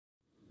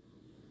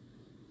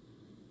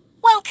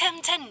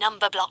Welcome to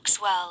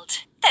Numberblocks world.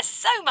 There's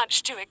so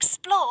much to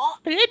explore.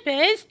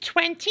 Bloopers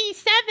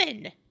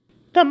 27.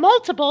 The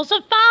multiples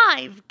of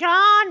 5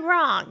 gone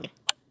wrong.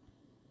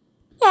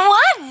 1.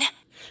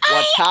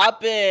 What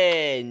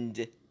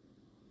happened?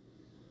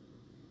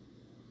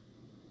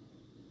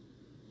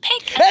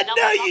 Pick a And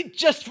number now block. you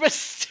just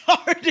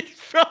restarted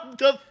from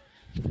the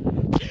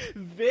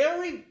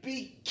very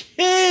beginning.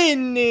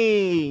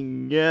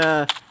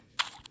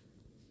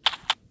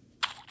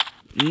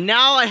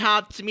 Now I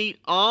have to meet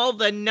all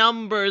the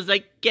numbers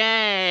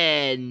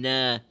again.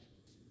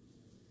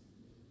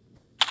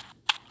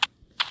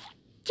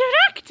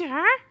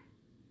 Director,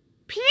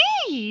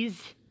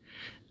 please.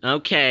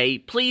 Okay,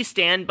 please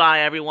stand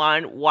by,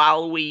 everyone,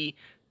 while we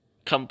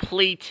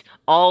complete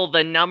all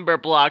the number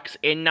blocks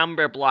in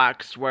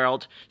Numberblocks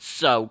world.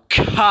 So,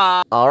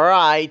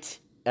 Alright,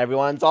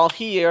 everyone's all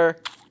here.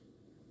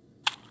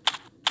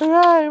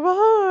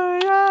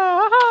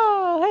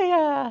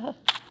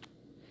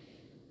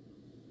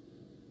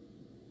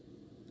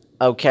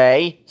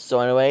 Okay, so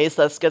anyways,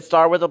 let's get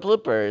started with the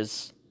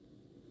bloopers.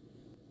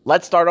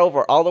 Let's start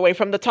over all the way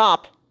from the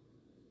top.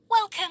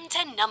 Welcome to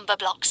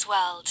Numberblocks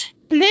world.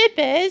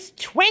 Bloopers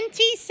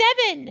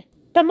 27.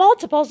 The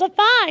multiples of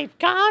 5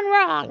 gone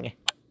wrong.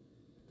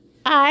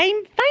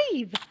 I'm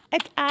 5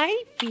 and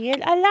I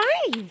feel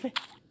alive.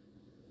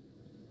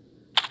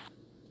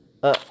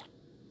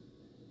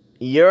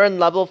 You're in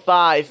level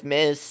 5,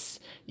 miss.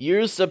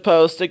 You're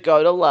supposed to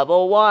go to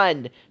level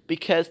 1,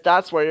 because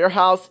that's where your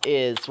house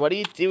is. What are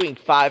you doing,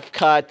 5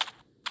 cut?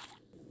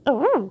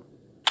 Oh.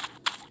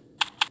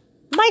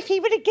 My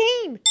favorite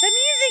game, the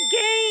music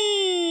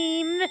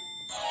game.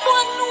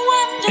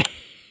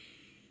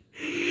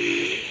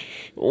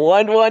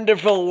 One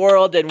wonderful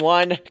world and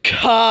one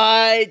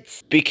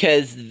cut!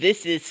 Because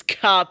this is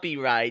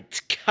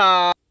copyright.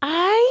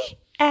 I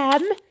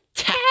am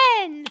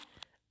 10.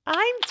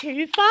 I'm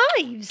 2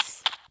 5s.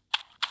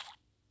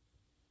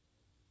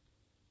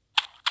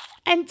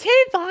 And 2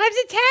 5s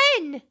are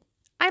 10.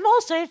 I'm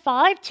also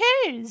 5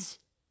 2s.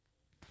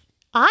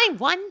 I'm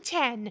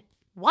 110.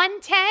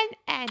 110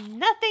 and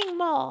nothing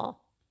more.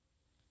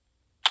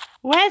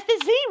 Where's the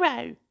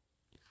 0?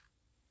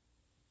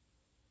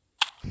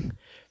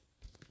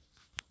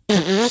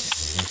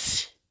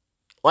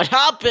 What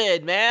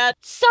happened, man?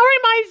 Sorry,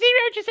 my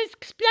 0 just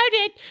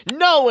exploded.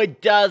 No,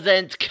 it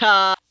doesn't,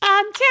 cut.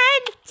 I'm 10,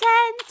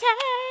 10,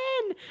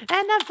 10,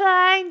 and I'm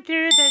flying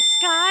through the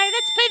sky.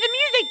 Let's play the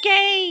music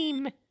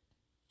game.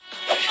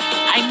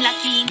 I'm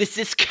lucky. This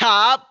is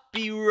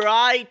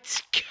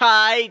copyright,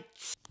 kite.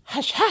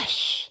 Hush,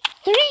 hush.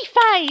 3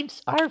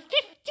 5s are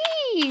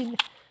 15.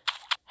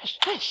 Hush,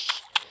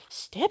 hush.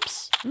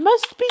 Steps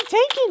must be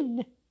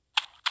taken.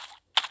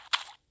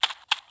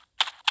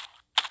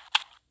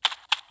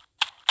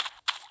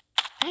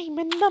 I'm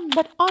a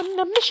number on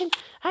a mission.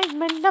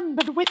 I'm a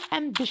number with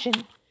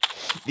ambition.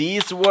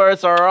 These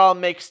words are all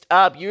mixed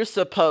up. You're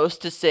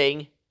supposed to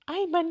sing.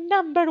 I'm a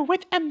number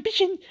with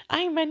ambition.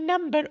 I'm a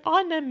number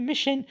on a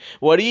mission.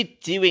 What are you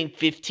doing,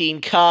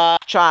 15 cut?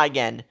 Try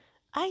again.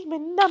 I'm a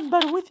number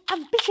with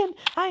ambition.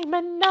 I'm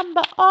a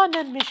number on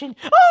a mission.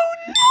 Oh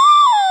no!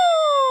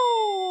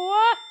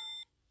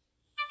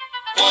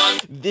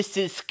 This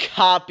is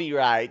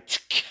copyright.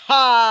 Keep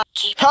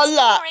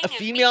Hello, exploring a and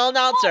female meet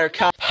announcer.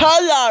 more.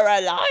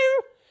 Hello.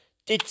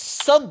 Did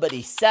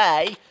somebody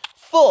say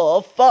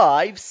 4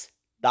 5s?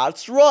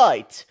 That's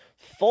right.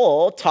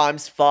 4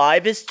 times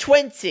 5 is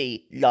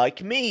 20,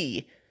 like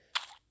me.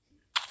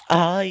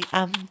 I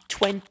am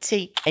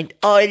 20 and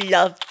I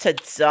love to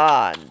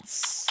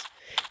dance.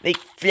 Make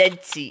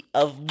plenty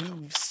of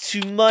moves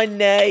to my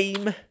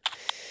name.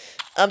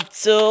 I'm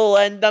tall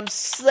and I'm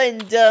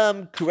slender,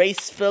 I'm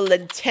graceful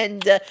and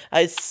tender.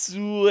 I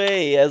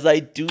sway as I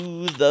do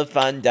the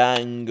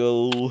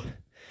fandango.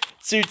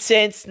 2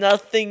 tenths,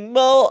 nothing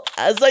more,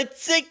 as I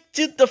take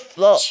to the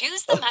floor.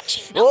 Choose the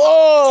matching number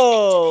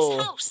Whoa! to enter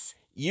this house.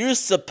 You're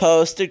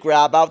supposed to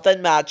grab out the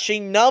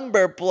matching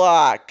number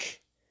block.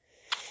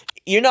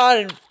 You're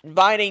not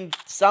inviting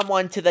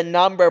someone to the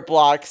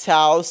Numberblocks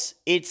house.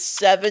 It's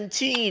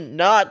 17,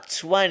 not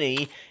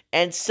 20.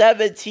 And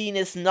 17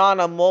 is not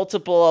a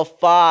multiple of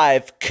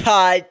 5.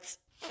 Cut.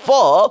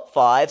 4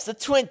 5s are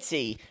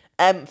 20.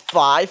 And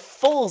 5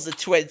 4s are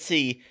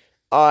 20.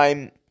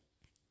 I'm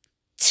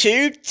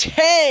 2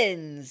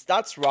 10s.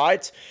 That's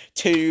right.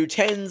 2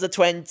 10s are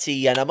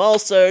 20. And I'm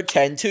also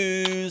 10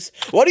 2s.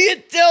 What are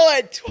you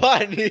doing,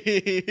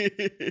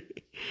 20?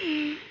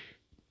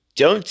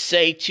 Don't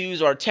say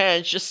 2s or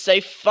 10s. Just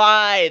say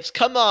 5s.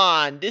 Come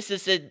on. This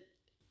isn't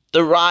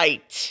the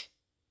right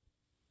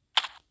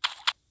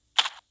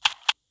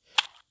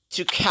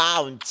to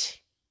count.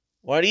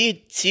 What are you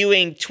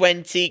doing,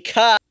 20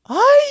 cut?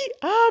 I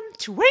am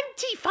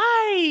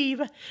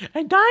 25,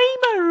 and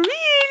I'm a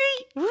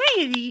really,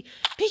 really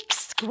big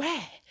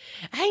square.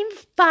 I'm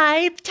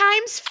 5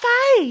 times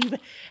 5,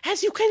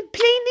 as you can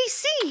plainly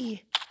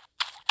see.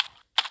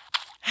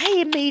 I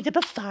am made up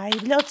of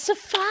 5 lots of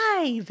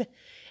 5,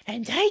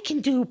 and I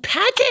can do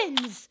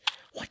patterns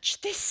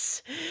Watch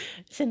this.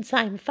 Since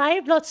I'm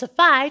 5 lots of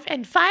 5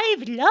 and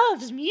 5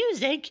 loves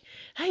music,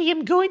 I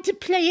am going to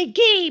play a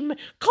game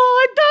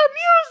called the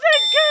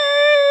Music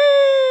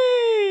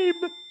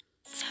Game!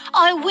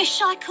 I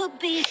wish I could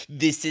be.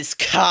 This is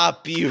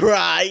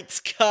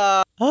copyright.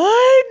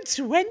 I'm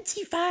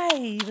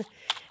 25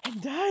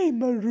 and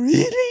I'm a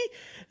really,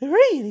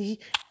 really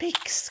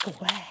big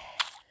square.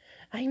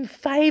 I'm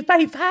 5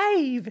 by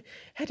 5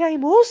 and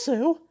I'm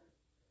also...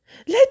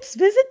 Let's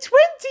visit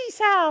 20's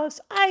house.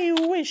 I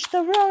wish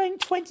the Roaring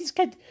 20s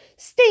could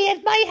stay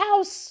at my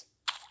house.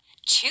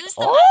 Choose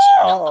the magic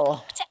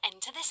number to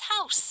enter this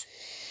house.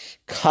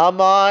 Come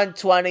on,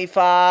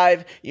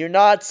 25. You're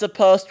not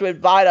supposed to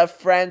invite a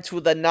friend to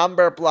the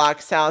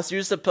Numberblocks house.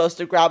 You're supposed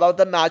to grab out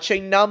the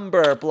matching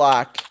number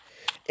block.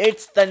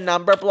 It's the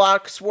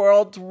Numberblocks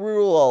world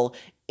rule.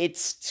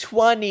 It's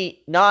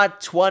 20, not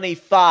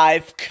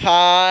 25,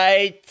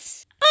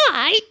 Kite.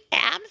 I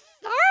am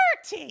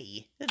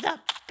 30, the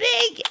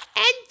big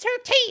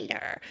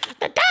entertainer.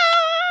 Da-da!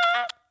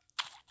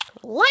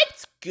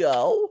 Let's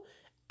go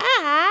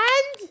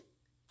and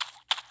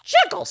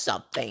juggle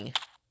something.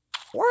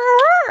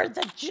 Where are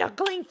the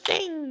juggling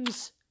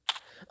things?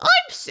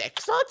 I'm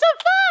 6 out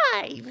of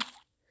 5.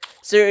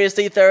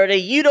 Seriously, 30,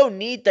 you don't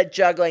need the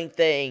juggling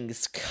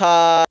things,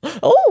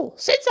 Oh,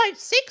 since I'm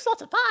 6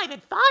 out of 5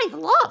 and 5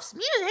 loves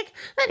music,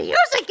 then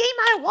here's a game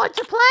I want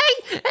to play.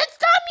 It's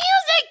the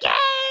Music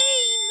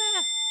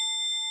Game!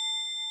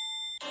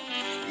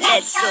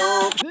 Let's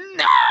go.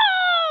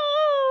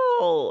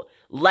 No!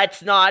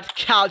 Let's not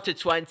count to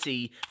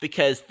 20,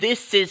 because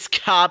this is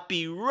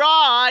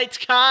copyright,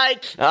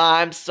 Kite.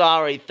 I'm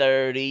sorry,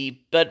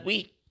 30, but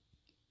we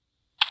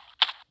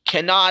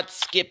cannot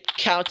skip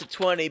count to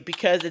 20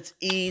 because it's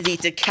easy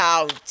to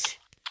count.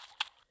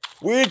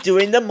 We're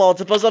doing the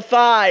multiples of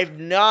 5,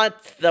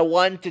 not the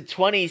 1 to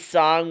 20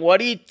 song. What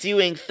are you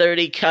doing,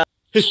 30, Kite?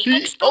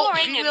 Keep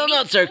exploring and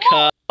meet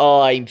more.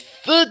 I'm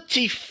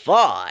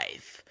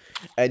 35.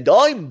 And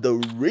I'm the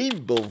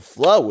Rainbow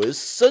Flowers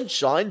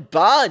Sunshine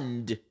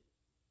Band.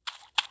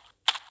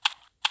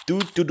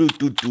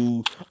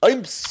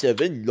 I'm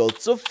 7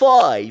 lots of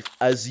 5.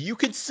 As you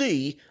can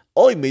see,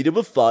 I made up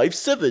of 5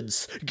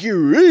 sevens.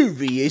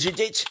 Groovy, isn't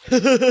it?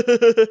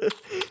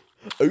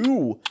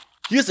 Oh,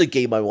 here's a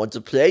game I want to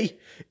play.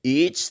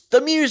 It's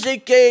the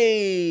Music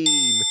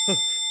Game.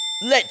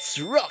 Let's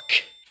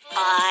rock.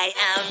 I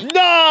am.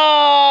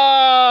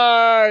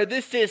 No!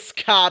 This is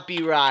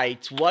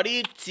copyright. What are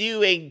you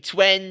doing,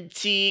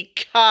 20?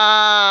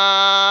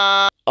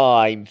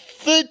 I'm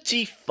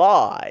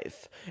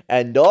 35,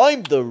 and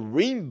I'm the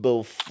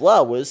Rainbow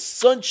Flowers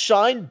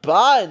Sunshine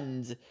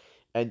Band,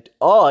 and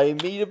I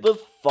made up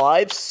of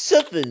 5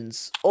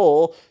 sevens,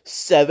 or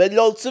 7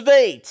 lots of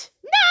 8.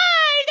 No,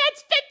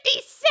 that's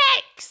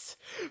 56.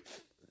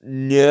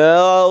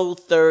 No,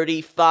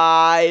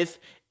 35.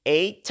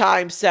 8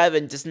 times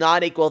 7 does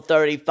not equal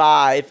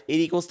 35. It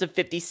equals to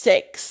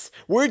 56.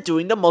 We're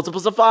doing the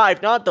multiples of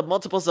 5, not the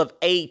multiples of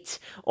 8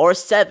 or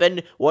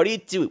 7. What do you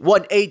do?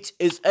 1 8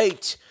 is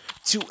 8.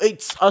 2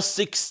 8s are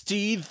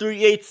 16.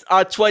 3 8s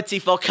are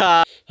 24.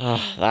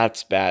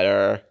 That's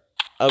better.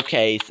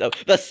 Okay, so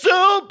the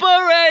Super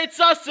 8s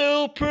are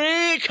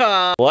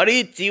super. What are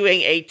you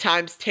doing, 8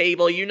 times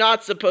table? You're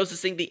not supposed to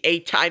sing the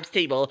 8 times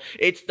table.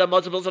 It's the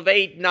multiples of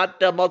 8,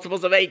 not the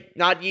multiples of 8.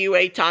 Not you,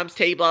 8 times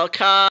table.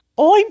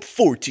 I'm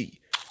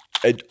 40,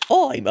 and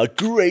I'm a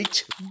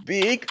great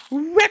big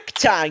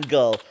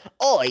rectangle.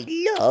 I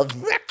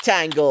love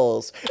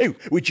rectangles. Oh,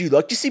 would you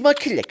like to see my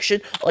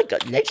collection? I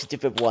got lots of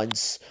different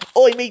ones.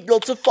 I made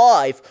lots of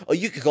 5, or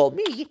you could call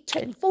me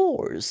 10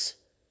 4s.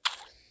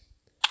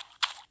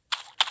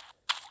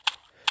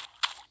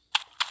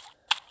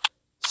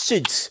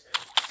 Since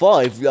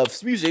 5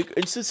 loves music,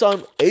 and since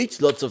I'm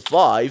 8 lots of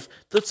 5,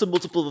 that's a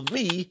multiple of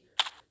me,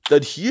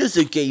 then here's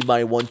a game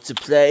I want to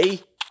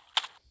play.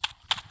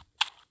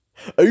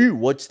 Oh,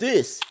 what's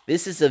this?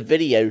 This is a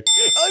video.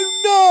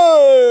 Oh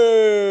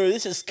no!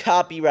 This is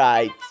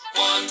copyright.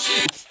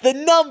 It's the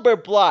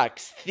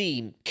Numberblocks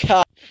theme.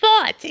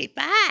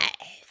 45.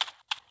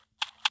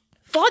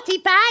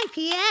 45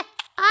 here.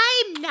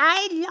 I'm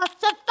 9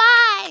 lots of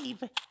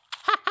 5.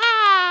 Ha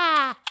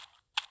ha!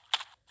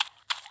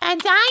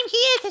 And I'm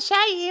here to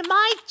show you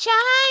my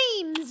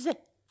chimes.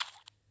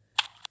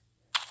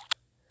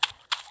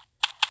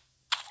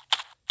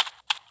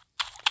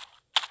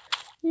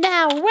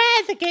 Now,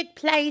 where's a good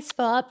place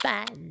for a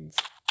band?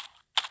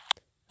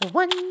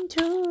 1,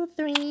 2,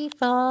 3,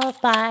 4,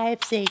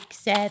 5, 6,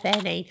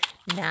 7, 8,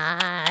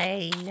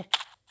 9.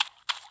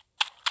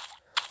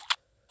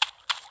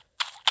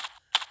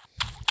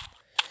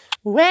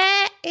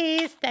 Where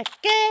is the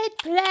good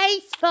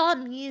place for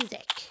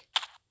music?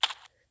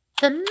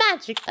 The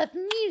magic of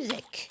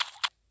music.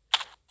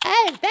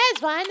 Oh,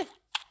 there's one.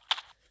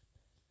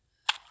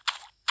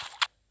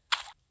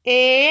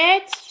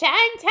 It's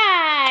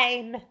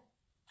showtime.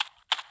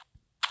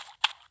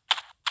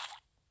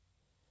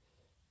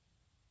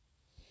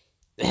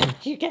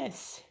 You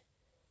guess.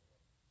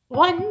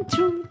 1,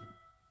 2.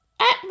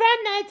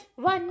 Run it.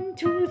 1,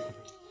 2.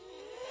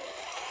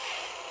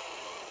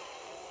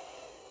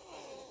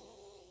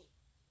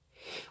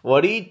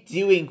 What are you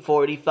doing,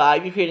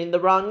 45? You're hitting the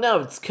wrong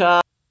notes,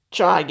 cut.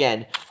 Try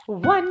again.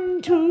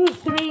 1, 2,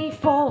 3,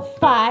 4,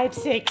 5,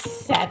 6,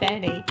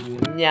 7, 8.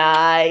 9.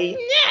 Hit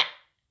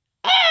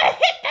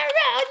the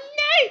wrong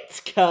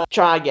notes, cut.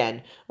 Try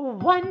again.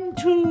 1,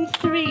 2,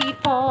 3,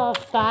 4,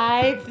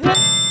 5.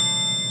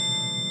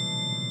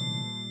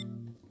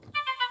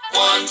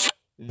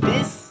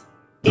 This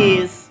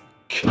is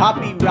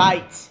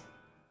copyright.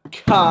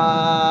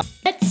 Cut.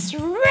 Let's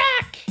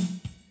rock!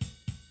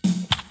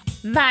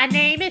 My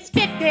name is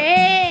 50.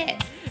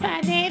 My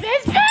name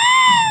is Pooh!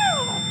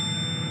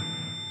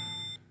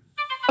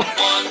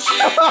 1, 2,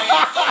 3, 4, 5,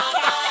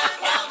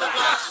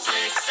 Numberblocks,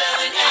 6,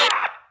 7,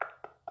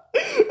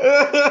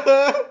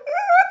 8.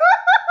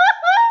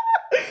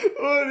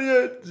 What are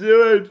you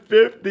doing,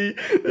 50?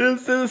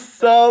 This is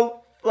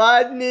so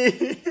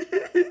funny.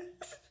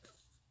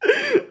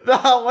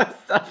 That was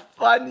a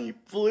funny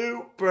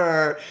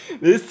blooper.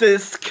 This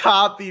is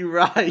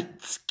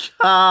copyright.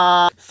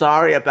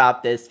 Sorry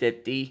about this,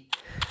 50.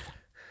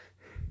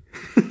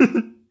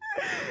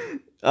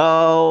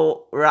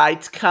 Oh,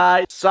 right,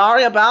 cut.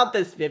 Sorry about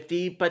this,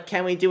 50, but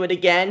can we do it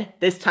again?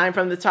 This time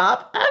from the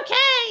top?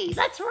 Okay,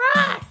 let's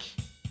rock!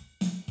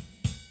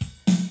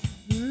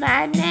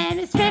 My name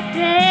is 50.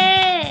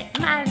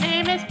 My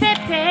name is 50.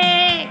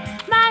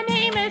 My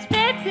name is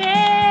 50.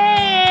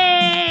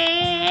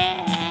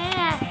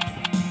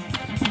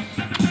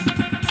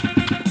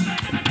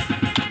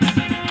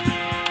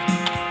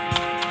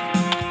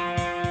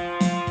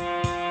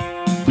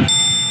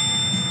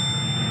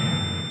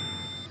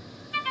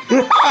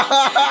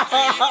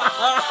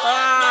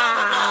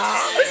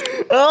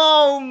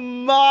 Oh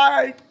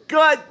my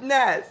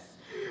goodness!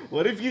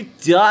 What have you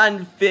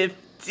done,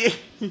 50?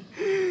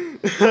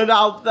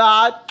 Now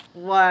that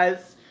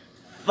was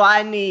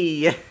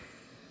funny.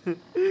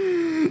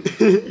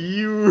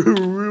 You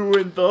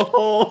ruined the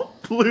whole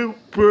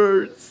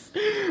bloopers.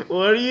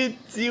 What are you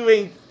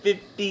doing,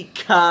 50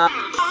 cut?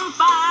 5,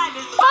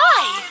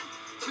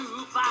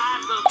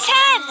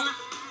 10,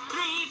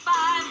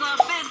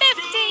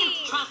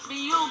 50, Trust me,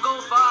 you'll go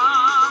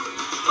far.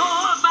 4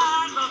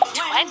 5 of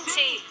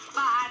 20,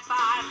 5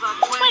 5 of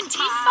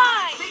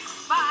 25, 6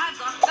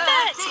 5 of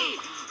 30.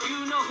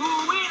 You know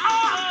who we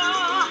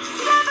are.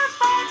 7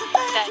 5 of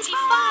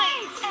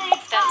 35,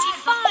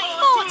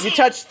 35, 40. You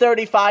touched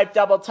 35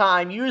 double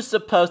time. You're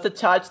supposed to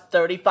touch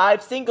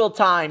 35 single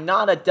time,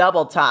 not a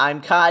double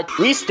time. Cut.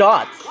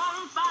 Restart. 1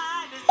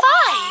 5 is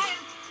 5,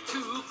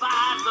 2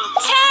 5 of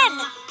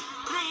 10,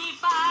 3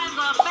 5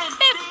 of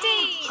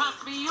 50,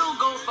 Trust me, you'll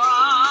go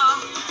far.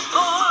 4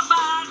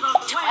 5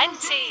 of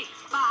 20,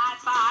 5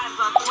 5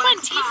 of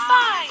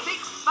 25,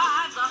 6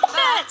 5 of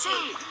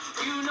 30.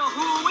 You know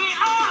who we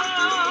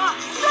are.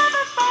 7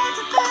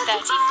 5 of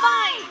 35,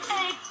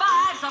 8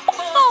 5 of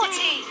 40.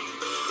 40,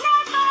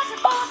 9 5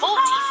 of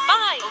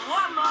 45.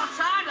 One more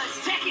time, let's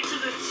take it to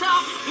the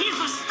top. He's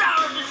the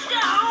star of the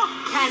show.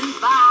 10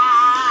 5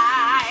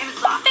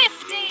 of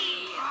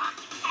 50.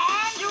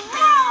 and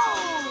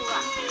roll.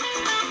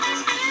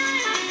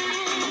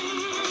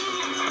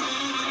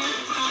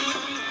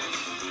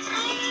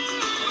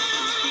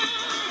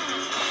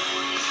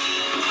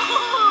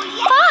 Oh,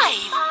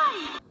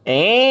 5.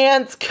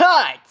 And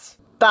cut.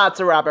 That's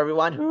a wrap,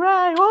 everyone.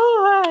 Right,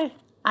 alright.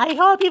 I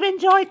hope you've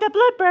enjoyed the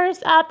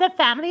bloopers of the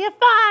family of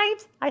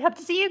 5s. I hope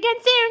to see you again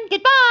soon.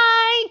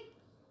 Goodbye!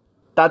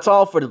 That's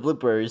all for the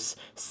bloopers.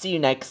 See you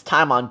next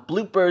time on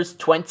Bloopers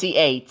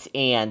 28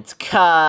 and cut.